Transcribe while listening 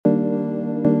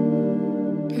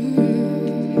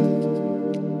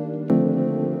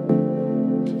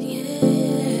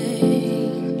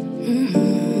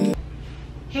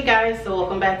guys, so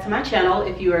welcome back to my channel.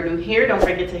 If you are new here, don't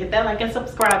forget to hit that like and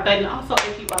subscribe button. Also,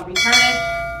 if you are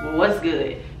returning, what's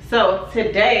good? So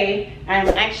today I'm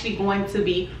actually going to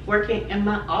be working in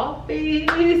my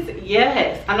office.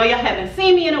 Yes, I know y'all haven't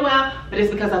seen me in a while, but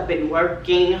it's because I've been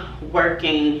working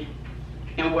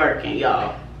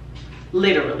y'all,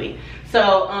 literally.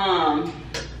 So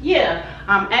yeah,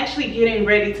 I'm actually getting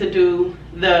ready to do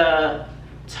the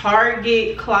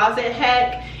Target closet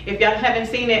hack. If y'all haven't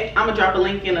seen it, I'm gonna drop a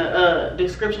link in the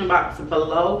description box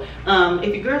below.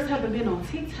 If you girls haven't been on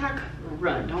TikTok,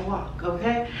 run, don't walk,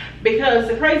 okay? Because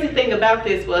the crazy thing about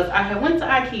this was I had went to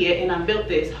IKEA and I built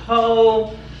this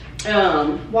whole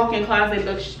walk-in closet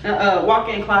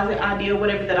idea,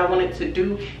 whatever, that I wanted to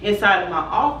do inside of my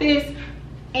office,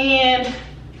 and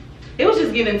it was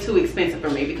just getting too expensive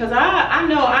for me because I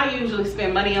know I usually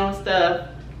spend money on stuff,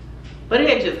 but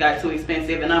it just got too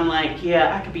expensive, and I'm like,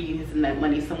 yeah, I could be using that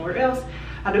money somewhere else.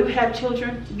 I do have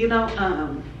children, you know.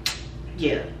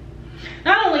 Yeah.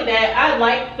 Not only that, I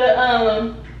like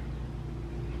the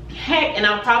hack, and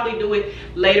I'll probably do it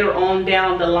later on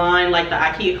down the line, like the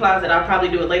IKEA closet. I'll probably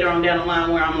do it later on down the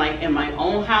line where I'm like in my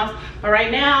own house. But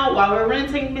right now, while we're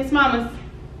renting Miss Mama's,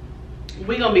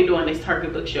 we're gonna be doing this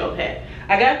Target bookshelf hack.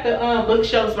 I got the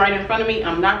bookshelves right in front of me.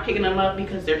 I'm not picking them up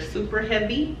because they're super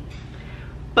heavy,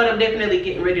 but I'm definitely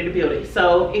getting ready to build it.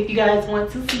 So if you guys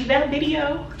want to see that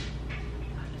video,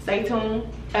 stay tuned,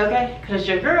 okay? Because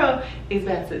your girl is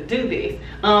about to do this.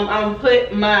 I'm gonna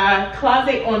put my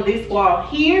closet on this wall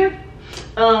here,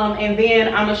 and then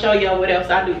I'm gonna show y'all what else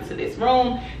I do to this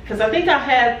room, because I think I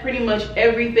have pretty much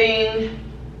everything.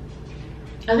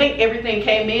 I think everything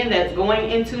came in that's going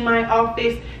into my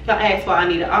office. Y'all asked why I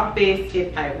need an office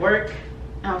if I work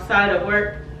outside of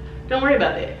work. Don't worry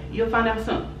about that. You'll find out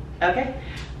soon, okay?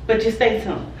 But just stay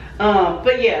tuned.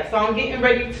 But yeah, so I'm getting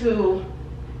ready to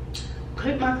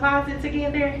put my closet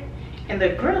together, and the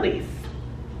girlies,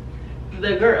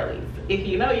 if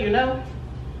you know, you know.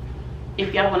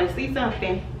 If y'all want to see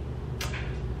something,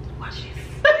 watch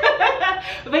this.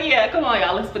 But yeah, come on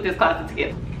y'all, let's put this closet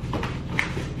together.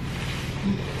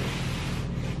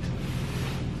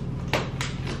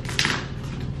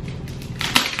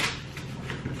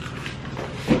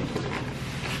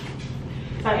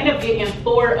 So I ended up getting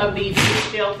 4 of these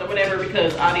shelves or whatever,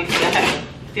 because obviously I have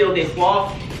to fill this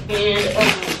wall. And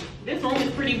this room is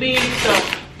pretty big, so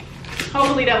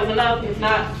hopefully that was enough. If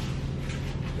not,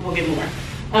 we'll get more.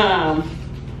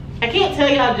 I can't tell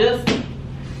y'all just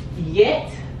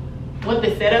yet what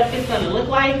the setup is gonna look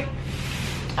like.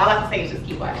 All I can say is just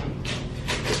keep watching.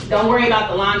 Don't worry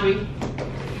about the laundry.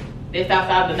 It's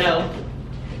outside the door,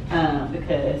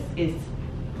 because it's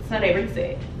Sunday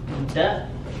reset. Duh.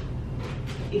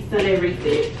 It's Sunday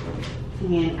reset,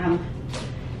 and I'm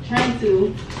trying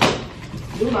to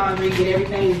do laundry, get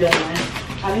everything done.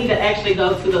 I need to actually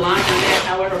go to the laundromat,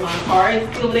 however my car is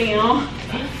still down.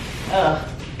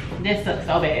 This sucks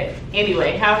so bad.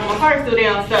 Anyway, however my car is still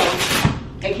down, so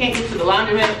I can't get to the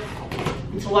laundromat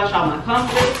to wash all my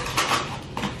comforts.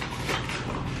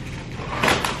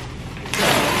 So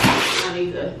I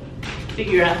need to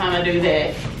figure out how to do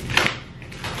that.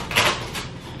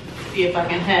 See if I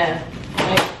can have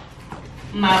like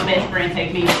my best friend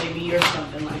take me maybe or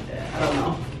something like that. I don't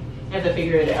know. I have to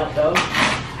figure it out though.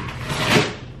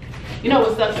 You know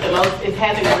what sucks the most is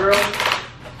having a girl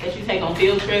that you take on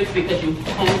field trips because you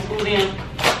homeschool them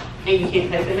and you can't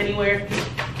take them anywhere.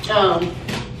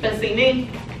 But see me,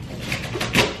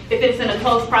 if it's in a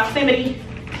close proximity,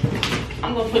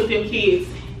 I'm gonna put them kids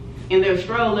in their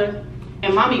stroller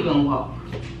and mommy gonna walk.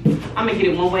 I'm gonna get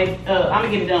it one way. I'm gonna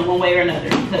get it done one way or another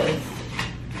because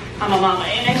I'm a mama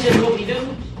and that's just what we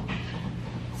do.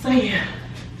 So yeah,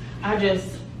 I do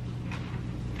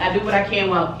what I can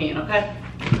while I can, okay?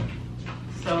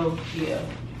 So yeah,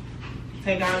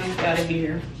 take all these out of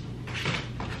here.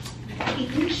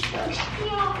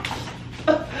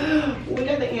 We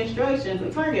got the instructions. The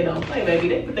Target don't play, baby.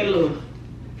 They put their little,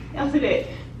 y'all see that?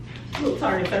 Little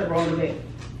Target circle on the back.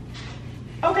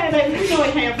 Okay, baby, we know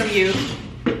it came from you.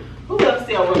 Who else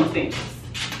sell room essentials?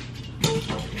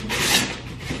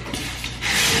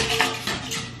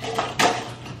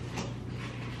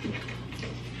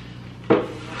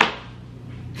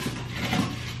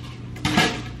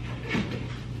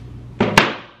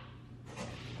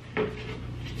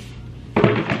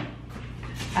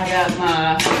 I got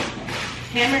my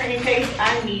hammer in case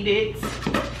I need it,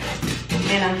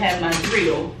 and I have my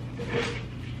drill.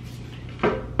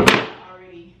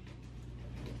 Already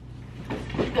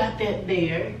got that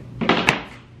there,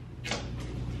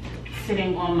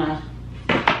 sitting on my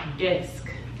desk.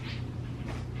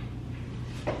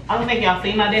 I don't think y'all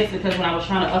see my desk because when I was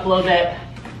trying to upload that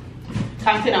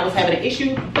Time 10 I was having an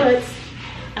issue, but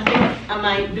I think I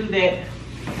might do that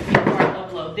before I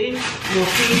upload this. We'll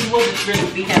see. We'll just really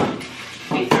see how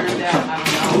it turns out. I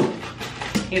don't know.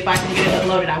 If I can get it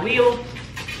uploaded, I will.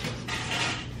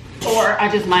 Or I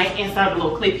just might insert a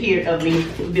little clip here of me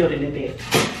building the desk.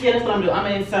 Yeah, that's what I'm doing. I'm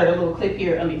gonna insert a little clip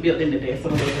here of me building the desk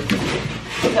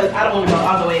because I don't want to go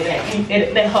all the way back and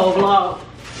edit that whole vlog.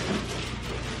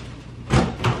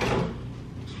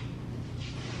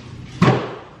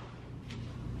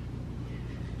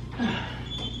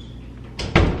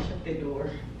 Shut the door.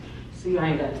 So you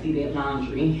ain't got to see that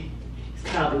laundry. It's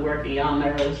probably working y'all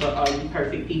nerves for all you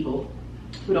perfect people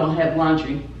who don't have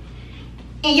laundry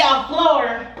in y'all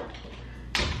floor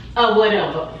or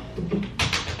whatever.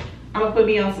 I'm gonna put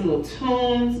me on some little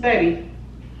tunes, baby,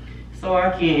 so I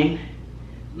can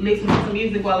listen to some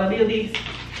music while I do these.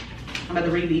 I'm about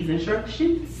to read these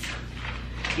instructions.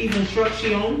 These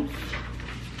instructions.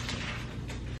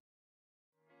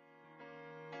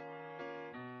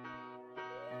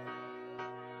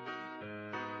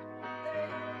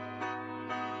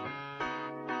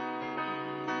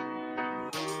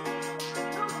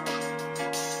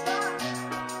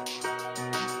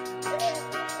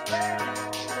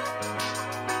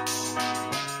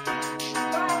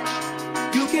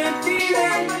 Can feel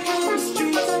it on the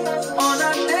streets on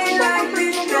a day like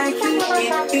this, like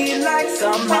it feel like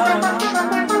summer.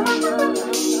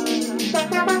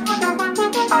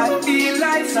 I feel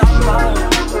like summer.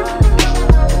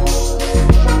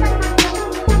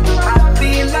 I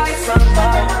feel like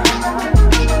summer.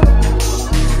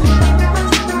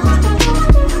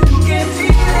 You can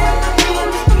feel it on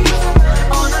the streets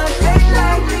on a day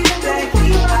like this, like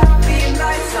it I feel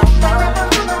like summer.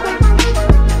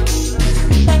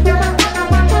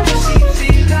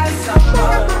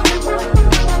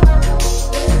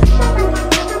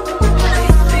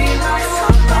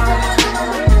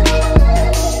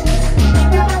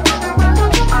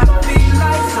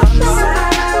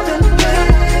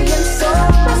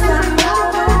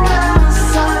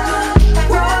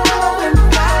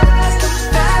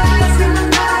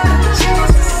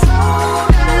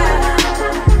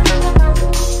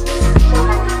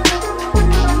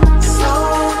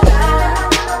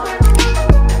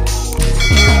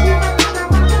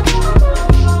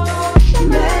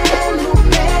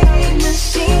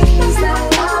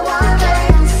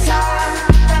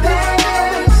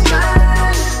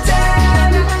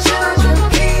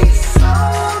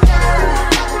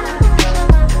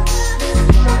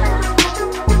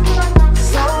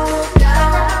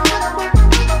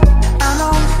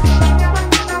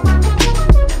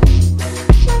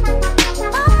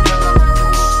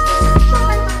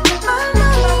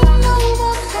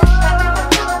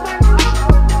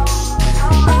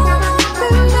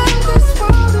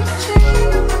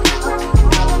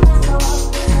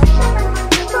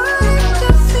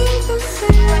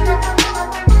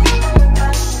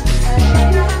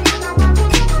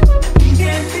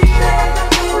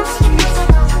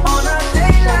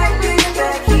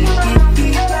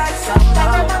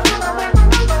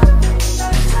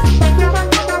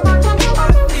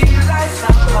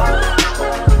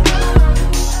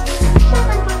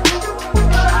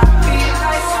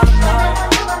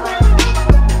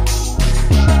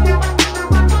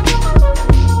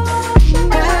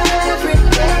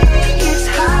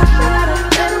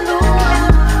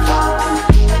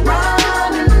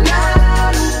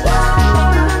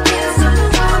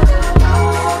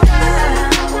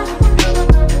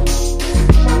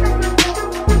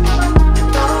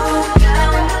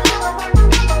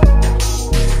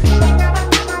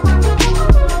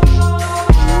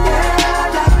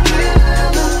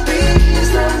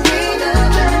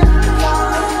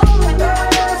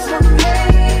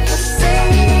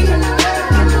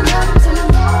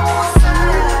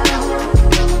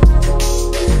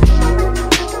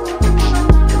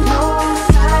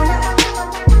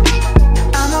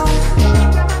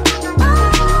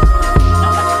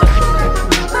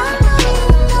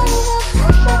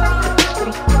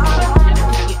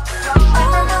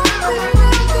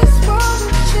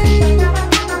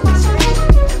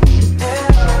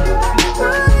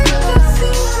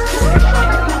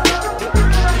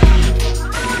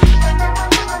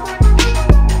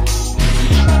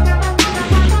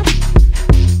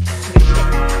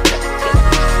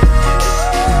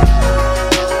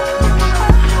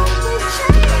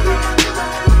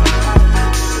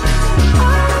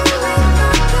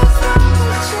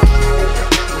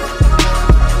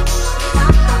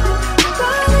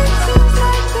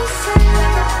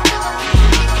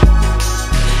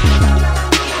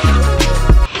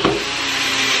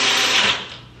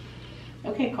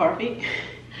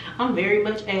 I'm very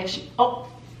much ashy. Oh,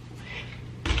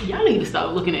 Y'all need to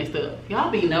stop looking at stuff.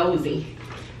 Y'all be nosy.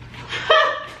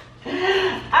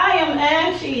 I am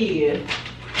ashy.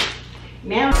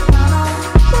 Now.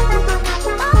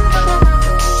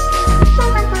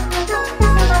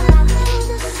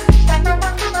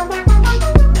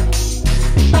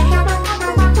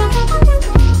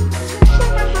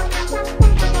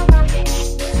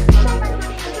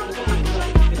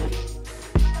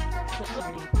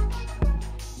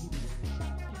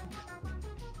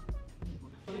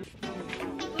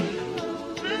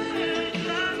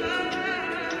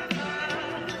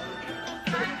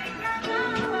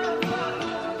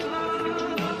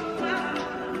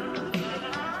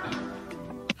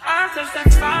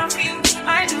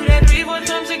 I do that 3 more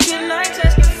times again, I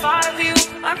testify for you.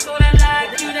 I'm so that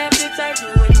lie, do that bitch, I do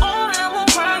it all. I won't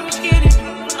cry, was kidding.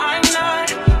 I'm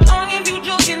not. Long as you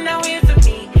joking, now here's to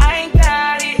me. I ain't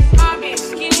got it. My bitch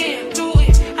can't do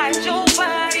it. Hide your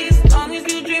body. As long as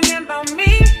you dreaming about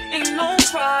me, ain't no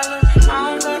problem.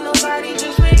 I don't got nobody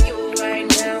just with you right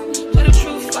now. For the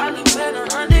truth, I look better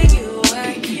under you.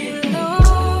 I can't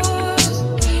lose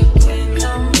when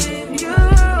I'm with you.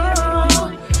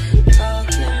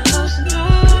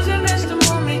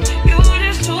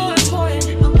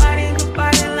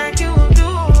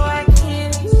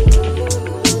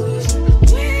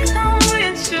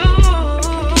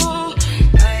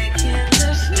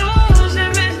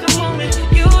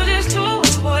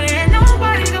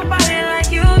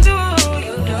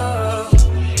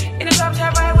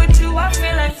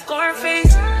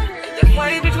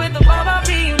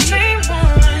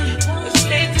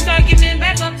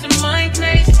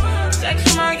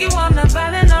 I'm not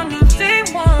violent on you day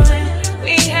one.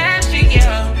 We had shit,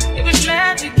 yeah. It was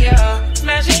magic, yeah.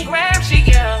 Smash and grab shit,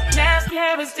 yeah. Nasty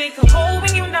habits take a hold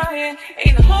when you're not here.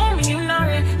 Ain't a home when you're not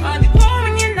here. Find the home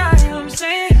when you're not here. I'm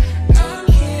saying I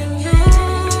can't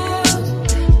lose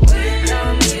when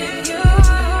I'm with you.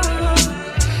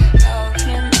 How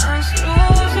can I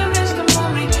lose and miss the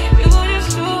moment? You just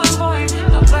too important.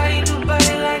 Nobody do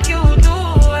body like you do.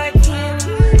 I can't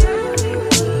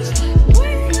lose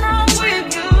when I'm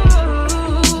with you.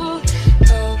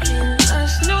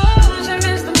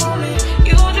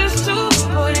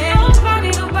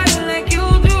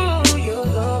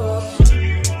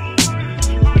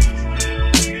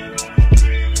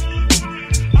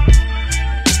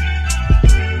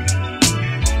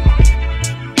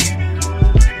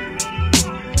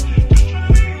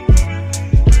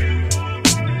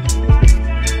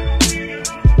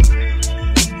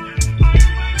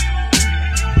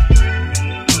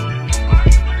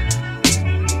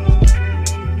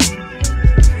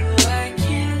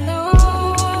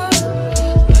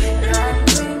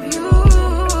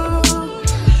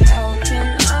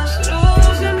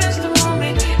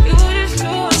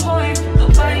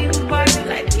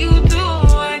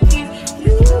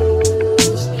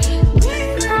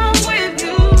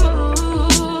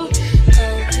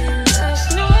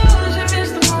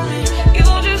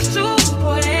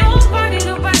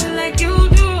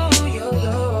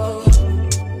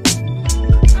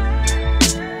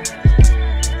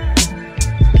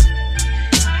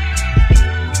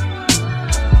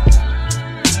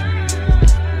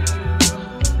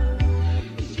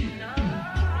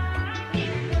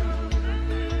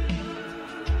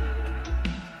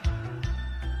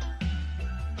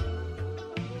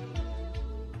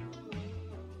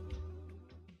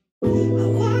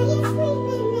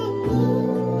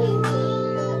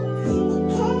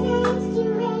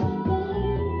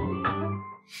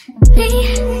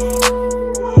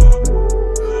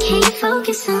 Can you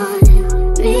focus on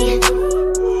me?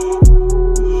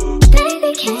 Baby,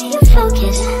 can you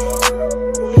focus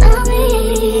on me?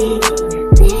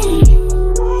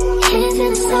 Hands in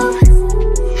the soap,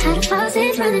 how the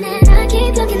faucet's running and I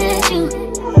keep looking at you.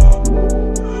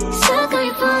 Stuck on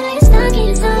your phone, you're stuck in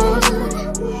your zone.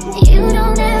 You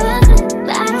don't ever,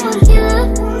 but I don't wanna give up.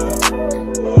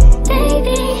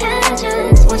 Baby, I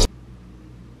just want you.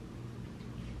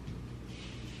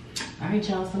 Alright,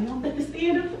 y'all, so y'all think this is the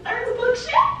end of the first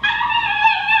bookshelf.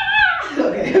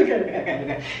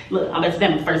 Okay. Look, I'm about to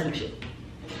stand on the first bookshelf.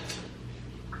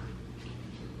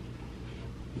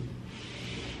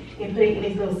 And put it in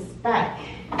this little spot.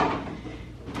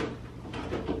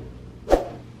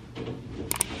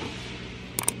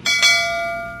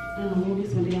 I'm gonna move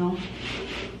this one down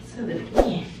so that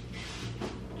again.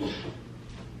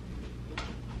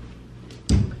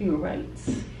 You're right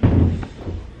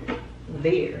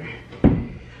there.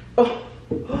 Oh,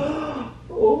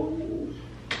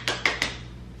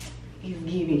 he's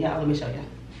giving y'all. Let me show y'all.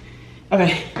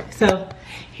 Okay, so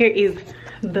here is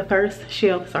the first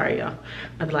shelf. Sorry, y'all.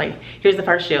 I was like, here's the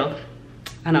first shelf.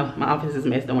 I know my office is a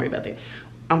mess. Don't worry about that.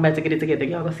 I'm about to get it together.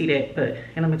 Y'all gonna see that, but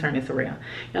and let me turn this around.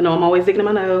 Y'all know I'm always digging in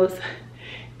my nose.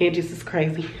 It just is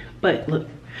crazy. But look,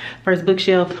 first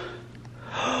bookshelf.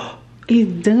 It's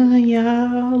done,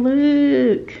 y'all.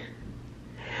 Look.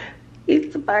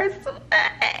 It's the first one.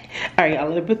 Alright, y'all,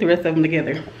 let's put the rest of them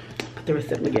together. Put the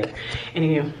rest of them together. And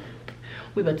then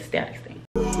we about to start this thing.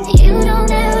 You don't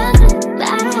ever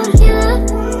battle you.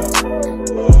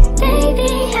 Baby,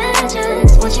 I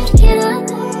just want you to get up.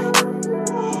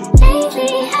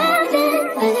 Lately, I've been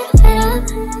really fed up.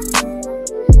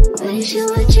 Wish you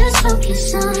would just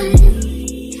focus on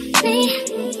me.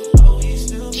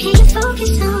 Can you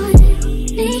focus on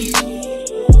me?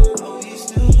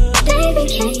 Baby,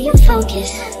 can you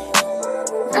focus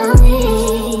on me?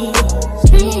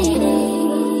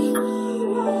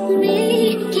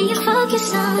 Can you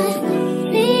focus on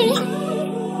me?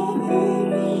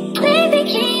 Baby,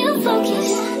 can you focus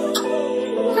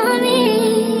on me?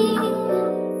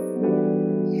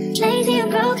 Lazy and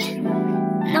broke,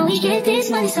 now we get this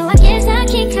money, so I guess I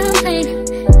can't complain.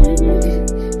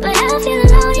 But I feel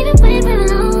alone even when we're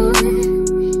alone,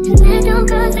 and that don't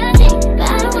cause I think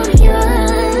I don't want you.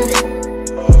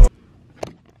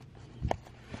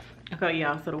 Okay,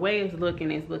 y'all, so the way it's looking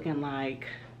like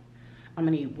I'm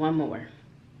gonna need one more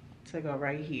to go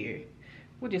right here,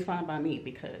 which is fine by me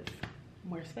because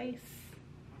more space,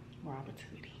 more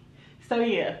opportunity. So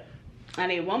yeah, I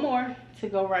need one more to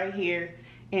go right here,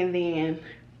 and then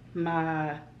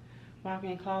my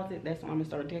walk-in closet, that's when I'm gonna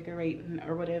start decorating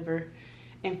or whatever,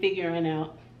 and figuring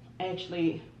out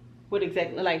actually what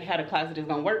exactly, like how the closet is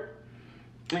gonna work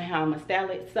and how I'm gonna style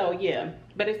it. So yeah,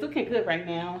 but it's looking good right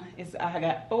now. I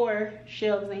got 4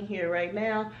 shelves in here right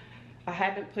now. I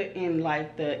haven't put in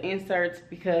like the inserts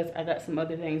because I got some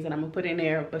other things that I'm gonna put in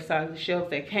there besides the shelves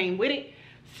that came with it.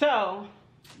 So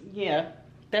yeah,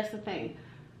 that's the thing.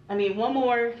 I need one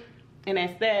more and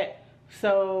that's that.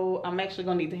 So I'm actually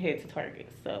gonna need to head to Target.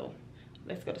 So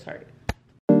let's go to Target.